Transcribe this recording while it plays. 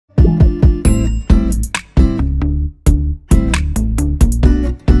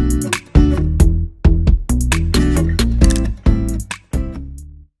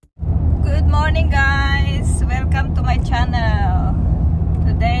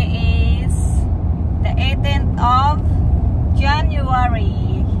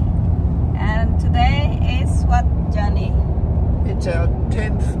It's our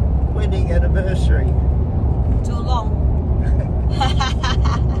 10th wedding anniversary. Too long.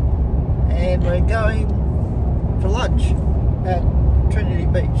 And we're going for lunch at Trinity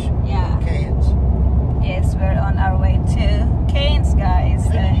Beach. Yeah. Cairns. Yes, we're on our way to Cairns, guys.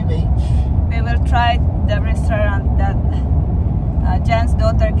 Trinity Beach. We will try the restaurant that Jan's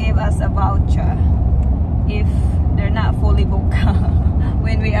daughter gave us a voucher if they're not fully booked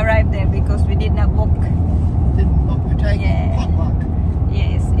when we arrive there, because we did not book. Didn't book, we're taking potluck.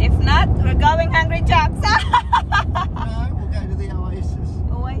 Yes, if not, we're going Hungry Jack's. No, we'll go to the Oasis.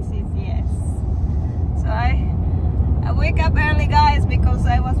 Oasis, yes. So I wake up early, guys, because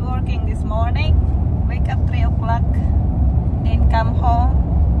I was working this morning. Wake up 3 o'clock, then come home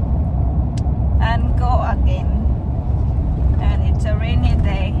and go again. And it's a rainy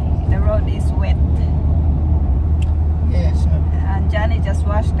day. The road is wet. Yes. And Johnny just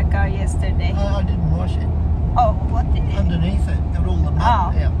washed the car yesterday. I didn't wash it. Oh, what did it? Underneath it, got all the mud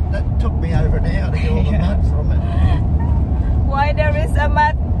out. That took me over an hour to get all the mud from it. Why there is a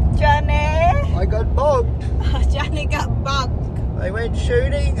mud, Johnny? I got bogged. Johnny got bogged. They went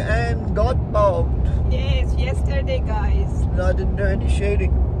shooting and got bogged. Yes, yesterday, guys. And I didn't do any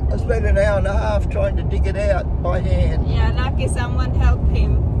shooting. I spent an hour and a half trying to dig it out by hand. Yeah, lucky someone helped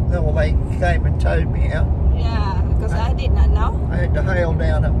him. No, well, they came and towed me out. Yeah, because I did not know. I had to hail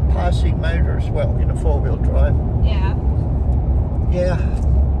down a passing motor as well in a 4-wheel drive. Yeah. Yeah.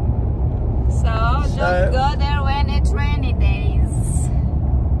 So don't go there when it's rainy days.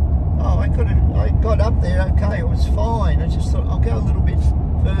 Oh, I got up there okay, it was fine. I just thought I'll go a little bit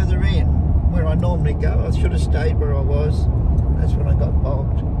further in where I normally go. I should have stayed where I was. That's when I got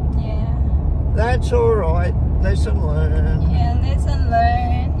bogged. Yeah. That's alright. Lesson learned. Yeah, lesson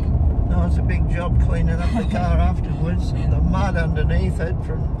learned. No, it's a big job cleaning up the car afterwards. The mud underneath it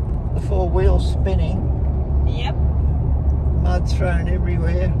from the 4 wheels spinning. Yep. Mud thrown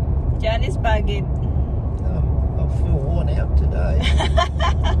everywhere. Johnny's bugged. Oh, I feel worn out today.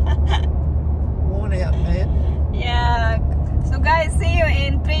 Worn out, man. Yeah. So guys, see you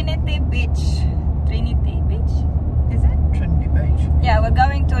in Trinity Beach. Trinity Beach? Is it? Trinity Beach. Yeah, we're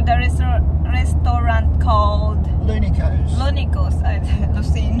going to the restaurant called Lunico's. Lunico's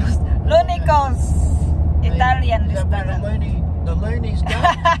Italian Is that where restaurant. the loonies go?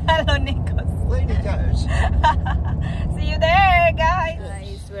 Lunico's. See you there, guys.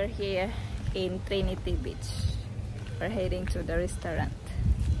 Guys, we're here in Trinity Beach. We're heading to the restaurant.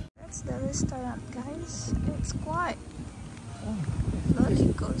 That's the restaurant, guys. It's quite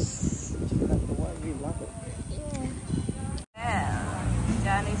Lunico's. We love it. Yeah. Well,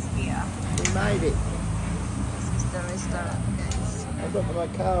 Johnny's here. We made it. This is the restaurant, guys. I got in my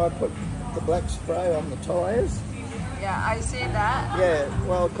car, I put the black spray on the tyres. Yeah, I see that. Yeah,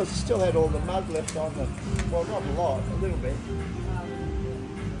 well, because it still had all the mud left on them. Well, not a lot, a little bit.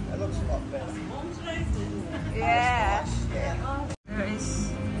 That looks a lot better. Yeah. Yeah.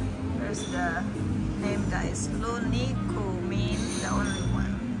 There's the name, guys. Lunico means the only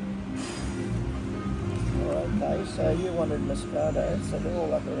one. Okay, so you wanted Moscato, so they're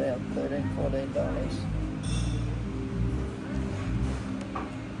all up around $13, $14.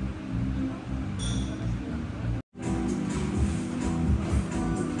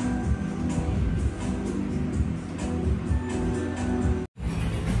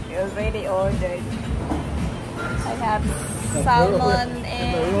 Already ordered. I have salmon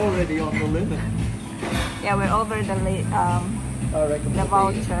and we're already on the limit. yeah, we're over the I reckon the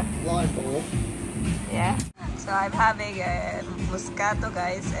voucher. Line ball. Yeah. So I'm having a Moscato,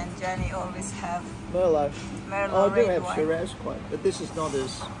 guys, and Johnny always have Merlot. Merlot I do red have wine. Shiraz quite, but this is not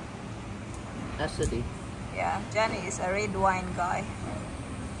as acidy. Yeah, Johnny is a red wine guy.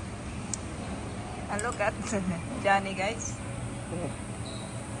 And look at Johnny, guys. Yeah.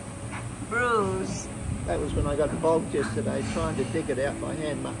 Bruise. That was when I got bogged yesterday trying to dig it out by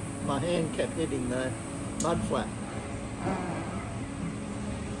hand. My hand kept hitting the mud flat.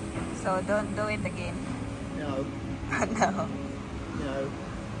 So don't do it again. No. No. No.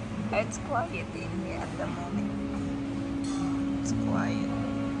 It's quiet in here at the moment. It's quiet.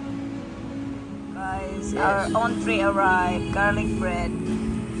 Guys, Yes. our entree arrived. Garlic bread.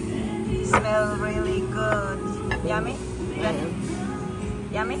 Smell really good. Yummy? Yeah.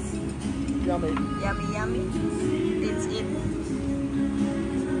 Yummy? Yummy. Yummy, yummy. Let's eat.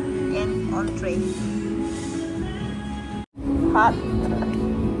 And entree. Hot.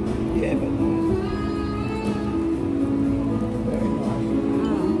 Yeah, but very nice.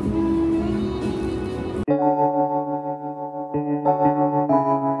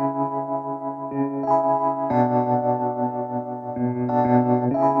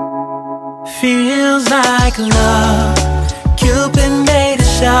 Feels like love, Cupid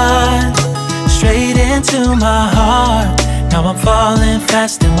shine straight into my heart. Now I'm falling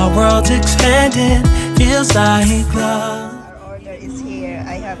fast and my world's expanding. Feels like love. Our order is here.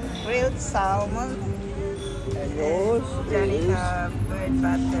 I have grilled salmon. And yours Johnny is... have bird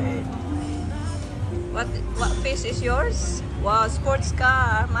battered. What fish is yours? Wow, sports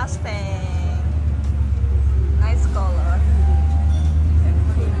car, Mustang. Nice color.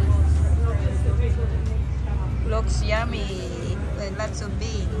 Looks yummy with lots of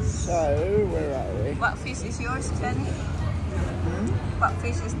beans. So, where are we? What fish is yours, Johnny? What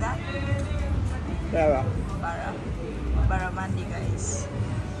fish is that? Barra. Barramundi, guys.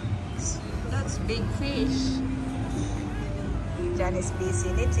 That's big fish. Johnny's busy.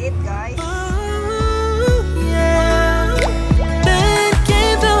 Let's eat, guys. Yeah. Then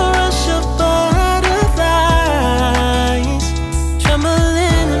came the rush of butterflies,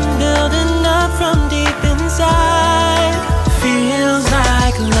 trembling and building up from deep inside. Feels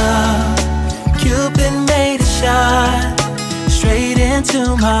like love. Cupid made a shot straight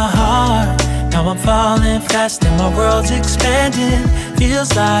into my heart. Now I'm falling fast and my world's expanding.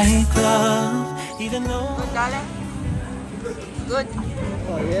 Feels like love, even though. Good, darling. Good.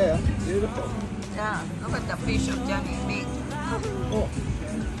 Oh yeah, beautiful. Yeah, look at the fish of Johnny. Big. Oh,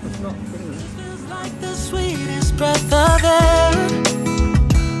 it's not finished. Feels like the sweetest breath of air.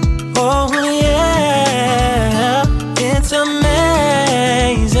 Oh yeah, it's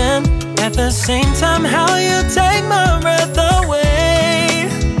amazing. At the same time, how you take my breath away.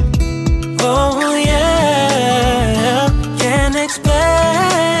 Oh yeah, can't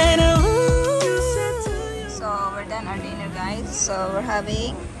explain. So we're done our dinner, guys. So we're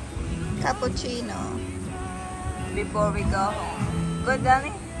having cappuccino before we go home. Good,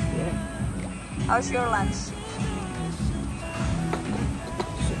 Danny? Yeah. How's your lunch?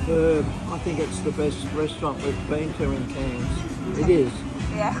 Superb. I think it's the best restaurant we've been to in Cairns. It is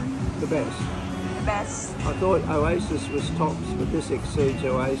Yeah, the best. the best. I thought Oasis was tops, but this exceeds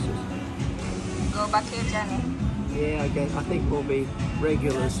Oasis. Go back here, Johnny. Yeah, I think we'll be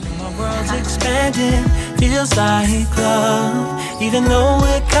regulars. My world's expanding, feels like love. Even though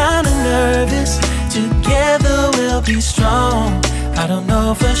we're kinda nervous, together we'll be strong. I don't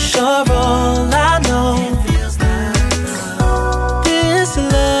know for sure, all I know feels like love. This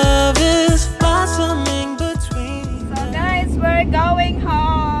love is blossoming between. So guys, we're going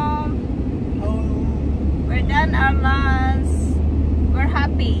home. We're done our lunch. We're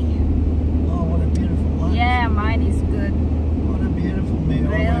happy. Oh, what a beautiful lunch. Yeah, mine is good. What a beautiful meal.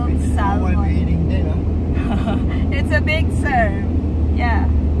 Grilled I won't salmon. be eating dinner. It's a big serve. Yeah.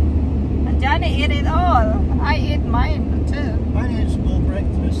 And Johnny ate it all. I ate mine too. I had a small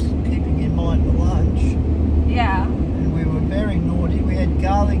breakfast, keeping in mind the lunch. Yeah. And we were very naughty. We had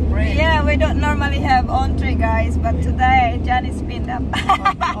garlic bread. Yeah, we don't normally have entree, guys, but today Johnny spinned up.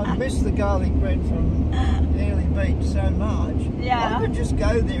 I missed the garlic bread from Early Beach so much. Yeah. I could just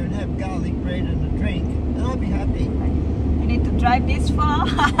go there and have garlic bread and a drink, and I'd be happy. You need to drive this far.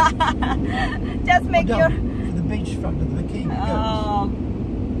 Just make Oh, your... for the beachfront of the bikini girls.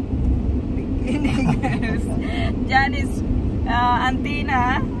 Bikini girls. Johnny's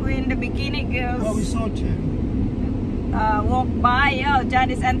antenna when the bikini girls Oh, we saw two. walk by. Oh,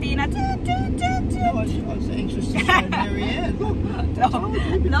 Johnny's antenna. No, I was anxious to show Marianne. Look, I told you,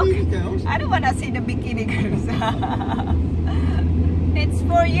 Look, bikini girls. I don't want to see the bikini girls. It's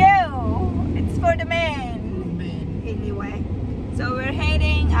for you. It's for the men. Man, Anyway, so we're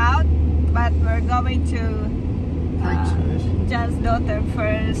heading out, but we're going to fruits first. John's daughter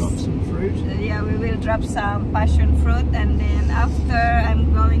first. Drop some fruit. Yeah, we will drop some passion fruit, and then after I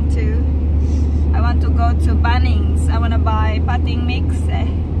want to go to Bunnings. I want to buy potting mix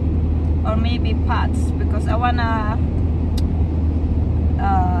or maybe pots, because I want to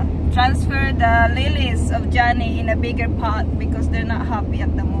transfer the lilies of Johnny in a bigger pot, because they're not happy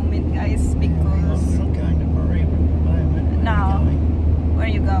at the moment, guys, because We're not going to Maria at the moment. No. Where are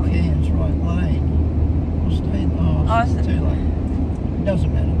you going? Cairns right lane. We'll stay in it's too late. It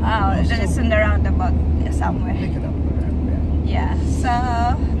doesn't matter. Oh, it's in the roundabout somewhere. Pick it up wherever. Yeah, so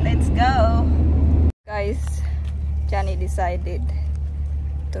let's go. Guys, Johnny decided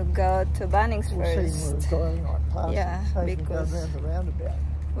to go to Bunnings first. Yeah, because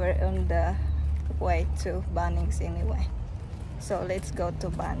we're on the way to Bunnings anyway. So let's go to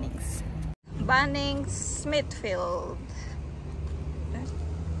Bunnings. Bunnings Smithfield.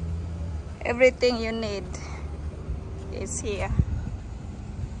 Everything you need is here.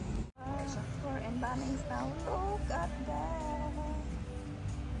 We're in Bunnings now. Look at that.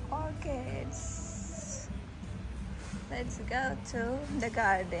 Orchids. Let's go to the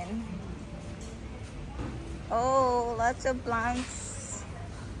garden. Oh, lots of plants.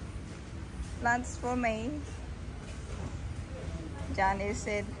 plants for me. Johnny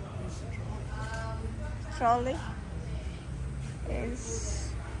said trolley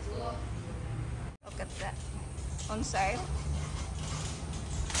is, look at that on side.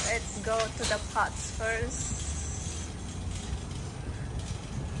 Let's go to the pots first.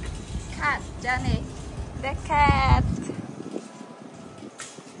 Cat, Johnny, the cat.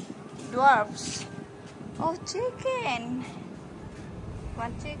 Dwarfs. Oh, chicken.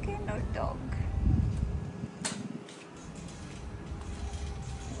 Want chicken or dog?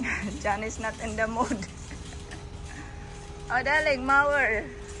 John is not in the mood. Oh, darling, mower.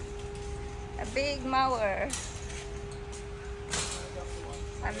 A big mower.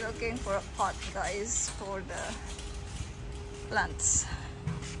 I'm looking for a pot, guys, for the plants.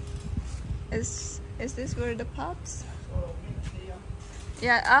 Is this where the pots?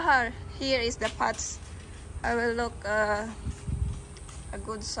 Yeah, here is the pots. I will look a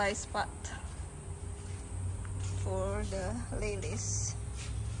good size pot for the lilies.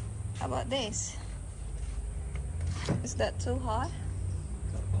 How about this? Is that too hot?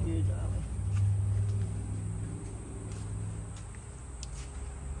 Up to you, darling.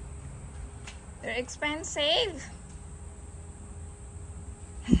 They're expensive.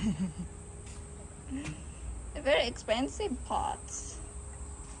 They're very expensive pots.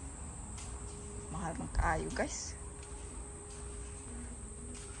 Mahal man kaayo, guys.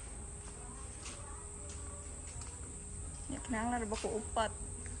 Kinahanglan ba ko upat?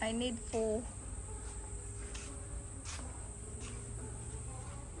 I need 4.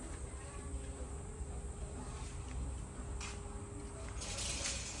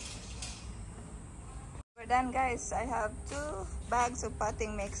 We're done, guys. I have 2 bags of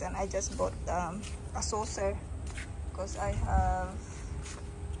potting mix and I just bought a saucer because I have,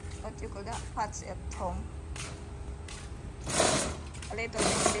 what you call that, pots at home. A little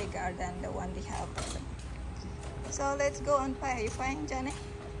bit bigger than the one we have. So let's go and pay. Are you paying, Johnny?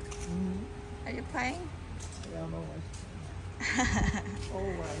 Mm-hmm. Are you paying? Yeah, I'm always.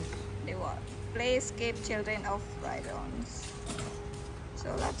 Always. They what? Please keep children off ride-ons.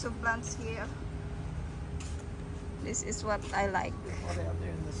 So lots of plants here. This is what I like. What out there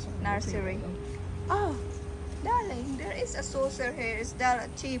in the sun? Nursery. Oh, darling, there is a saucer here. Is that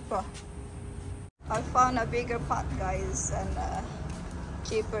cheaper? I found a bigger pot, guys, and a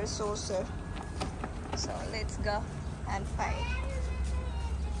cheaper saucer. So let's go and pay.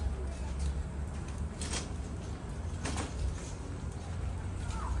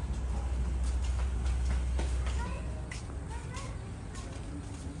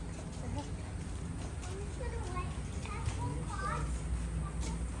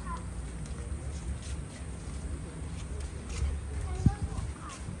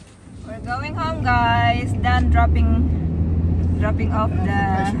 We're going home, guys. Done dropping off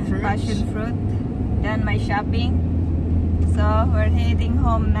the passion fruit. Done my shopping. So we're heading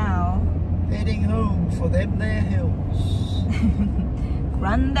home now. Heading home for them their hills.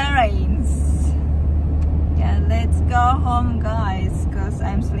 Granda rains. Yeah, let's go home, guys, because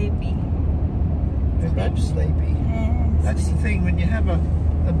I'm sleepy. You're both sleepy. Yes. That's the thing, when you have a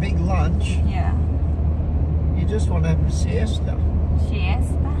big lunch, Yeah. you just want to have a siesta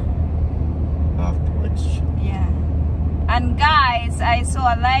Siesta. afterwards. Yeah. And guys, I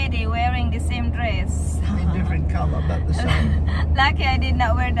saw a lady wearing the same dress. In different colour, but the same. Lucky I did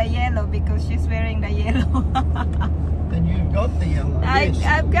not wear the yellow because she's wearing the yellow. And you've got the yellow. Yes.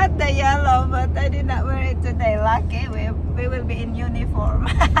 I've got the yellow, but I did not wear it today. Lucky we will be in uniform.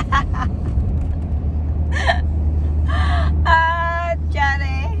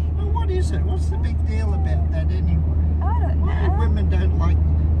 Johnny. Well, what is it? What's the big deal about that anyway? I don't Why know. women don't like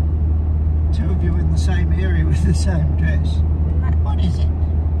 2 of you in the same area with the same dress? What is it?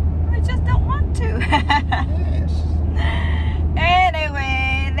 We just don't want to. Yes.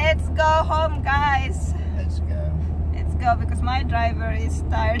 Anyway, let's go home, guys. Let's go. Let's go because my driver is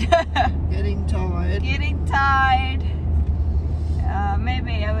tired. Getting tired. Getting tired.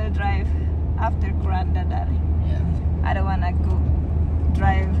 Maybe I will drive after Granda, darling. Yeah. I don't want to go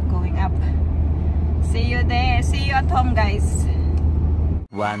drive going up. See you there. See you at home, guys.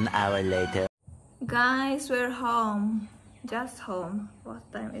 1 hour later. Guys, we're home. Just home. What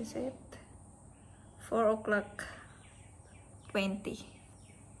time is it? 4 o'clock 20.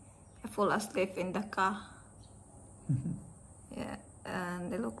 I fall asleep in the car. Yeah,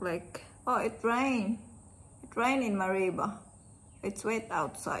 and they look like, oh, it rained. It rained in Mariba. It's wet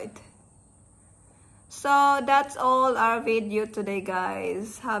outside. So that's all our video today,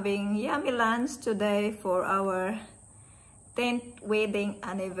 guys. Having yummy lunch today for our 10th wedding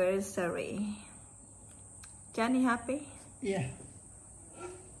anniversary. Johnny, happy? Yeah.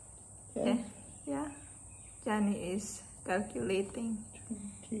 Yeah. Johnny is calculating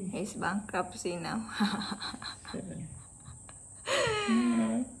his bankruptcy now. 7.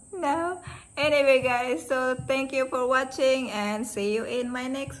 No. Anyway, guys, so thank you for watching and see you in my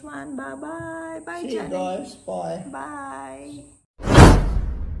next one. Bye bye. Bye, See you Johnny. guys. Bye. Bye.